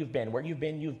point where you've been.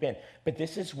 But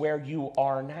this is where you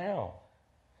are now.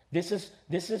 This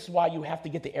is why you have to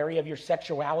get the area of your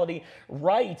sexuality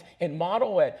right and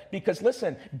model it. Because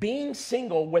listen, being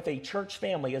single with a church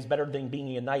family is better than being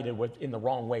united in the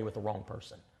wrong way with the wrong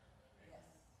person.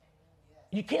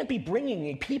 You can't be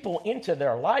bringing people into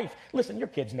their life. Listen, your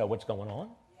kids know what's going on.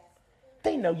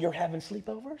 They know you're having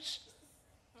sleepovers.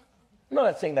 I'm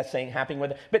not saying that's happening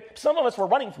with it, but some of us were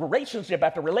running relationship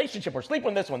after relationship. We're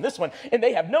sleeping with this one, and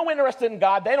they have no interest in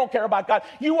God. They don't care about God.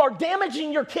 You are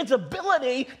damaging your kids'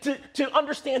 ability to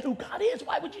understand who God is.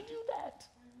 Why would you do that?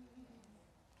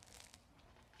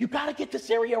 You got to get this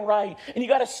area right, and you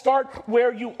got to start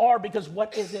where you are, because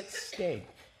what is at stake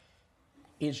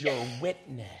is your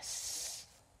witness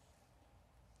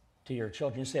to your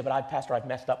children. You say, but Pastor, I've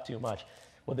messed up too much.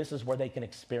 Well, this is where they can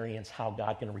experience how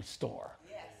God can restore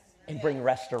and bring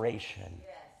restoration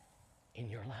in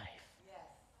your life.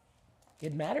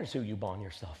 It matters who you bond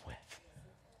yourself with.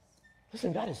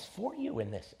 Listen, God is for you in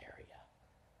this area.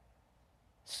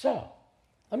 So,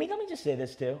 let me just say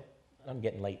this too. I'm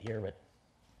getting late here, but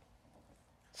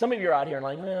some of you are out here and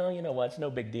like, well, you know what? It's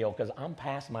no big deal because I'm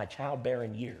past my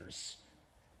childbearing years.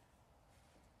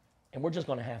 And we're just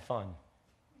going to have fun.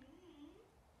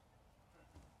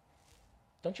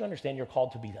 Don't you understand you're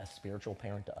called to be a spiritual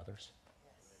parent to others?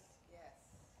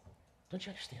 Don't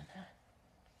you understand that?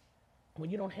 When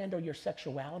you don't handle your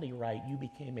sexuality right, you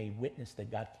became a witness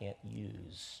that God can't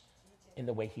use in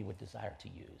the way he would desire to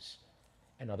use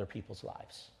in other people's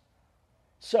lives.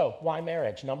 So, why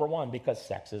marriage? Number one, because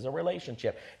sex is a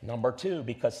relationship. Number two,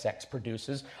 because sex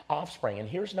produces offspring. And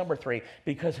here's number three,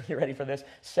 because, you ready for this?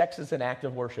 Sex is an act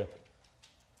of worship.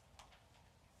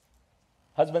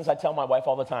 Husbands, I tell my wife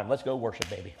all the time, let's go worship,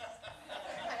 baby.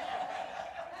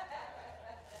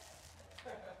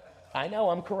 I know,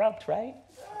 I'm corrupt, right?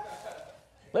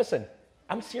 Listen,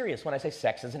 I'm serious when I say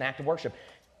sex is an act of worship.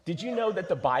 Did you know that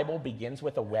the Bible begins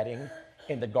with a wedding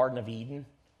in the Garden of Eden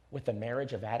with the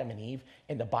marriage of Adam and Eve,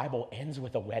 and the Bible ends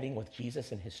with a wedding with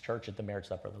Jesus and his church at the marriage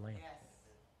supper of the Lamb? Yes.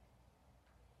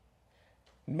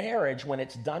 Marriage, when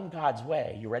it's done God's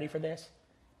way, you ready for this?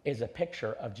 Is a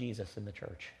picture of Jesus in the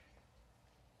church.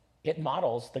 It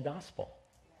models the gospel.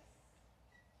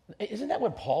 Isn't that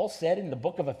what Paul said in the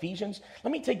book of Ephesians?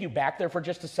 Let me take you back there for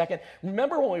just a second.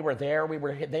 Remember when we were there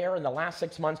in the last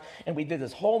 6 months, and we did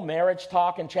this whole marriage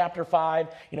talk in chapter 5.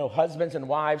 You know, husbands and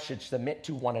wives should submit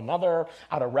to one another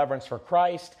out of reverence for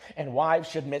Christ, and wives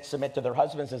should submit to their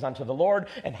husbands as unto the Lord,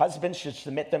 and husbands should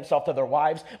submit themselves to their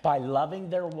wives by loving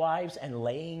their wives and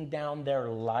laying down their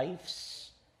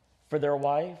lives for their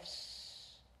wives.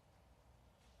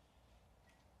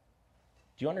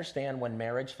 Do you understand when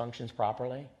marriage functions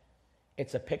properly?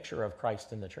 It's a picture of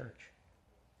Christ in the church.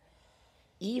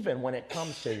 Even when it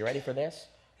comes to, you ready for this?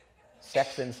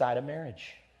 Sex inside of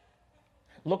marriage.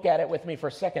 Look at it with me for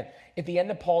a second. At the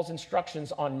end of Paul's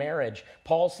instructions on marriage,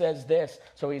 Paul says this.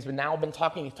 So he's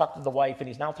talked to the wife, and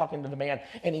he's now talking to the man,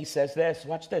 and he says this.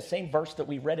 Watch this, same verse that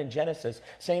we read in Genesis,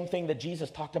 same thing that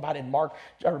Jesus talked about in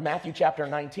Matthew chapter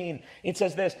 19. It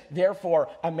says this, therefore,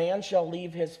 a man shall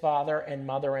leave his father and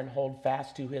mother and hold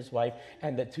fast to his wife,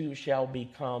 and the two shall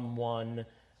become one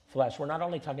flesh. We're not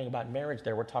only talking about marriage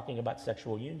there, we're talking about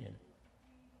sexual union.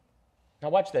 Now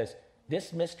watch this.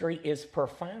 This mystery is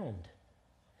profound.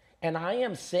 And I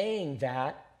am saying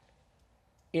that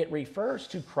it refers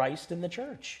to Christ in the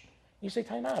church. You say,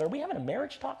 time out. Are we having a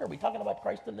marriage talk? Or are we talking about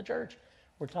Christ in the church?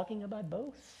 We're talking about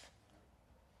both.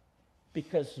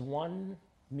 Because one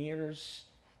mirrors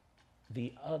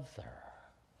the other.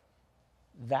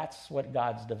 That's what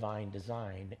God's divine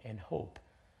design and hope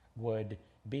would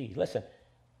be. Listen,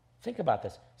 think about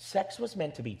this. Sex was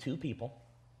meant to be two people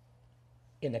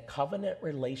in a covenant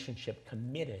relationship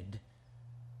committed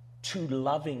to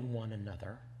loving one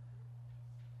another,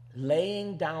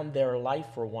 laying down their life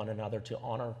for one another to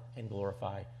honor and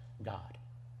glorify God.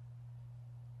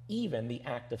 Even the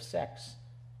act of sex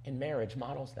in marriage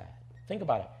models that. Think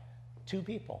about it. Two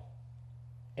people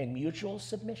in mutual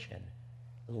submission,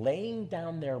 laying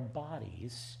down their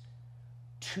bodies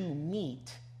to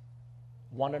meet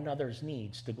one another's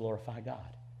needs to glorify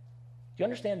God. Do you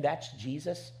understand that's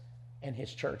Jesus and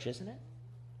his church, isn't it?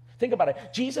 Think about it.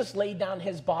 Jesus laid down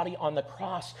his body on the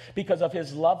cross because of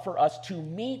his love for us to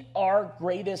meet our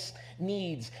greatest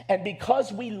needs. And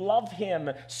because we love him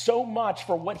so much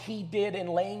for what he did in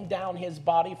laying down his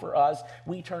body for us,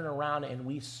 we turn around and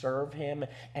we serve him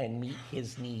and meet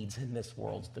his needs in this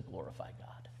world to glorify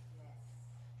God.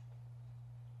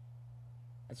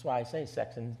 That's why I say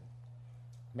sex in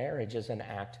marriage is an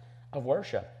act of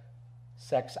worship.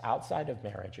 Sex outside of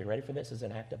marriage, you ready for this, is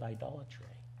an act of idolatry.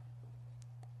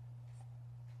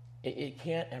 It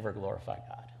can't ever glorify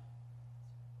God.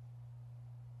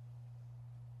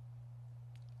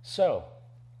 So,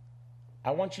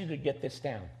 I want you to get this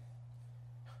down.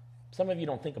 Some of you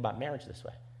don't think about marriage this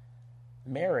way.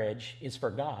 Marriage is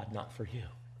for God, not for you.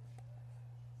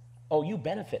 Oh, you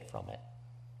benefit from it.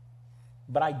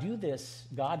 But I do this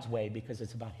God's way because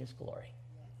it's about his glory.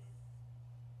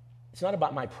 It's not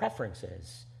about my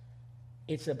preferences.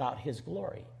 It's about his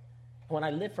glory. When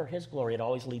I live for his glory, it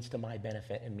always leads to my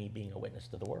benefit and me being a witness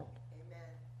to the world. Amen.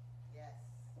 Yes.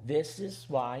 This is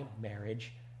why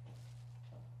marriage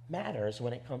matters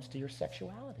when it comes to your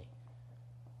sexuality.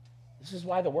 This is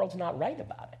why the world's not right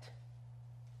about it.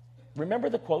 Remember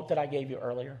the quote that I gave you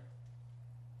earlier?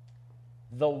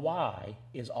 The why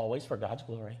is always for God's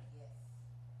glory, Yes.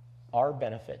 our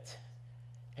benefit,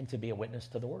 and to be a witness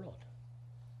to the world.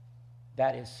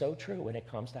 That is so true when it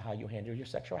comes to how you handle your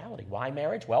sexuality. Why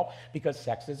marriage? Well, because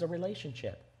sex is a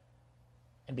relationship.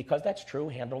 And because that's true,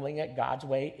 handling it God's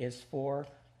way is for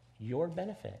your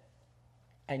benefit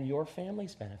and your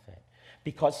family's benefit.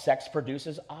 Because sex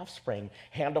produces offspring,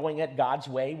 handling it God's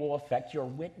way will affect your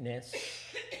witness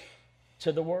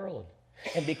to the world.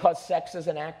 And because sex is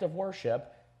an act of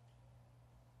worship,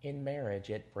 in marriage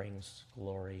it brings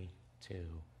glory to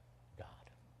God.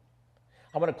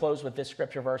 I want to close with this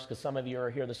scripture verse because some of you are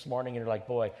here this morning and you're like,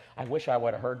 boy, I wish I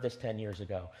would have heard this 10 years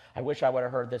ago. I wish I would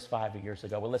have heard this 5 years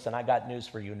ago. Well, listen, I got news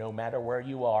for you. No matter where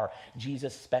you are,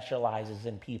 Jesus specializes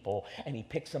in people and he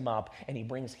picks them up and he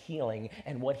brings healing.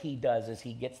 And what he does is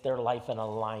he gets their life in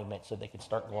alignment so they can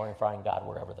start glorifying God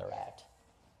wherever they're at.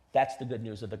 That's the good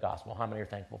news of the gospel. How many are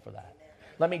thankful for that?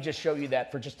 Let me just show you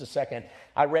that for just a second.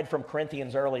 I read from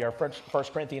Corinthians earlier, 1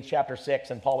 Corinthians chapter 6,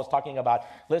 and Paul was talking about,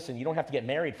 listen, you don't have to get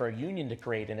married for a union to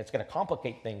create, and it's going to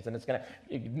complicate things, and it's going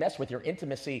to mess with your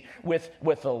intimacy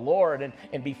with the Lord.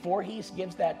 And before he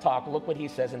gives that talk, look what he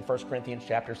says in 1 Corinthians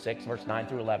chapter 6, verse 9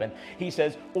 through 11. He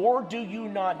says, or do you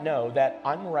not know that the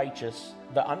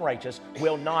unrighteous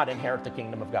will not inherit the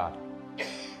kingdom of God?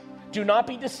 Do not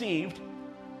be deceived,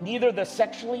 neither the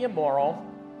sexually immoral,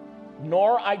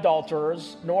 nor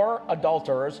adulterers, nor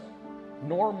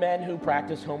men who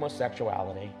practice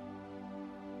homosexuality.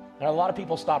 And a lot of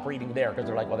people stop reading there because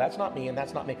they're like, well, that's not me and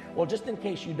that's not me. Well, just in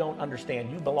case you don't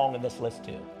understand, you belong in this list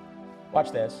too. Watch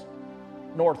this.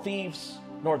 Nor thieves,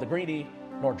 nor the greedy,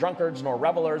 nor drunkards, nor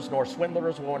revelers, nor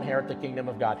swindlers will inherit the kingdom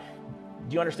of God.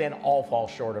 Do you understand? All fall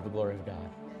short of the glory of God.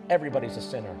 Everybody's a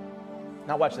sinner.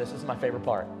 Now watch this. This is my favorite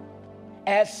part.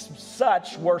 As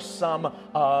such were some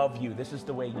of you. This is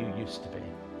the way you used to be.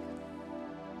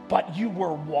 But you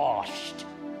were washed.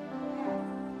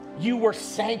 You were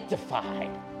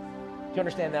sanctified. Do you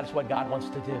understand that's what God wants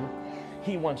to do?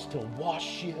 He wants to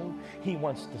wash you. He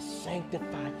wants to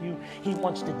sanctify you. He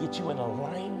wants to get you in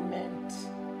alignment.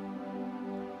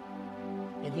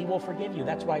 And he will forgive you.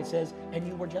 That's why it says, and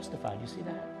you were justified. You see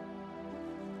that?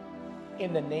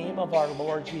 In the name of our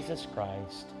Lord Jesus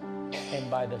Christ and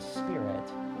by the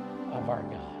Spirit of our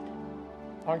God.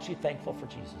 Aren't you thankful for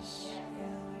Jesus?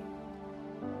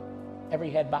 Every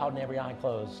head bowed and every eye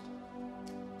closed.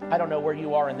 I don't know where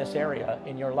you are in this area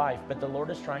in your life, but the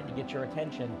Lord is trying to get your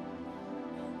attention.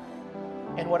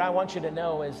 And what I want you to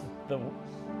know is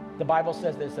the Bible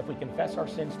says this: if we confess our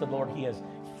sins to the Lord, he is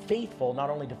faithful not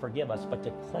only to forgive us, but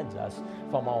to cleanse us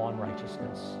from all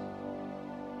unrighteousness.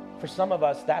 For some of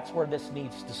us, that's where this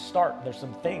needs to start. There's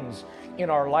some things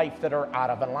in our life that are out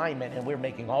of alignment, and we're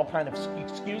making all kind of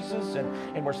excuses,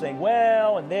 and we're saying,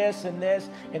 well, and this, and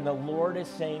the Lord is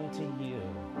saying to you,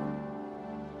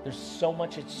 there's so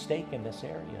much at stake in this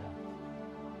area.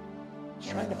 He's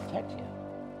trying to protect you.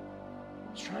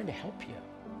 He's trying to help you.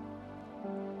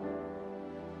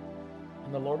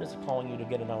 And the Lord is calling you to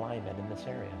get in alignment in this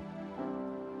area.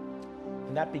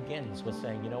 And that begins with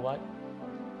saying, you know what?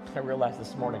 I realized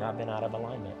this morning I've been out of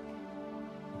alignment.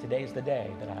 Today's the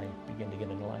day that I begin to get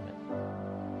in alignment.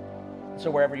 So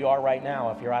wherever you are right now,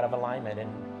 if you're out of alignment in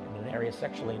an area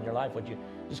sexually in your life, would you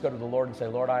just go to the Lord and say,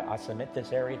 Lord, I submit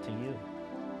this area to you.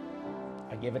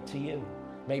 I give it to you.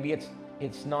 Maybe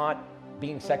it's not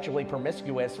being sexually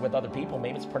promiscuous with other people.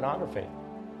 Maybe it's pornography.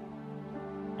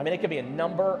 I mean, it could be a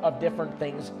number of different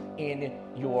things in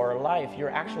your life. You're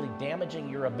actually damaging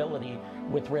your ability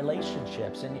with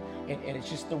relationships. And it's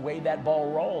just the way that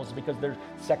ball rolls, because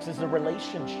sex is a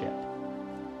relationship.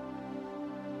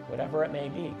 Whatever it may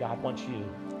be, God wants you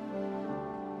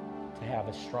to have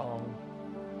a strong,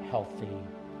 healthy,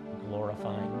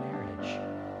 glorifying marriage.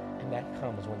 And that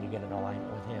comes when you get in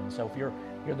alignment with him. So if you're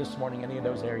here this morning, any of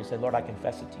those areas, say, Lord, I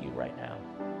confess it to you right now.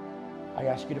 I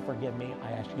ask you to forgive me.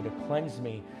 I ask you to cleanse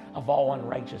me of all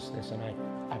unrighteousness. And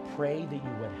I pray that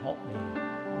you would help me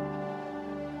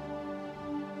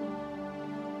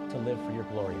to live for your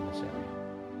glory in this area.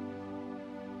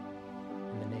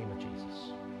 In the name of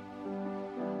Jesus.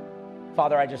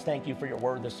 Father, I just thank you for your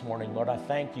word this morning. Lord, I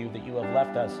thank you that you have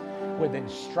left us with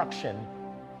instruction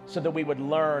so that we would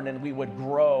learn and we would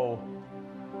grow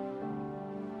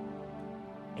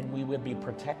and we would be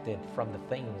protected from the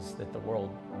things that the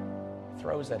world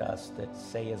throws at us that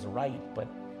say is right, but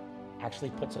actually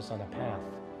puts us on a path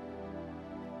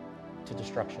to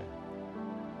destruction.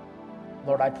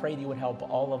 Lord, I pray that you would help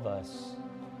all of us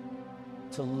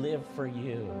to live for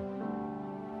you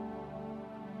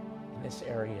in this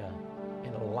area,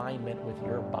 in alignment with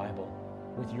your Bible,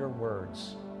 with your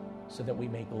words, so that we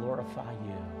may glorify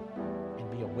you and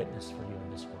be a witness for you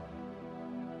in this world.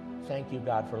 Thank you,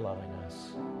 God, for loving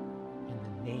us. In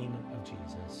the name of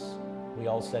Jesus. We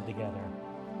all said together,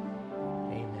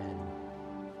 amen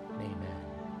and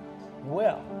amen.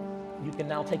 Well, you can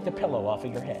now take the pillow off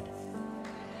of your head.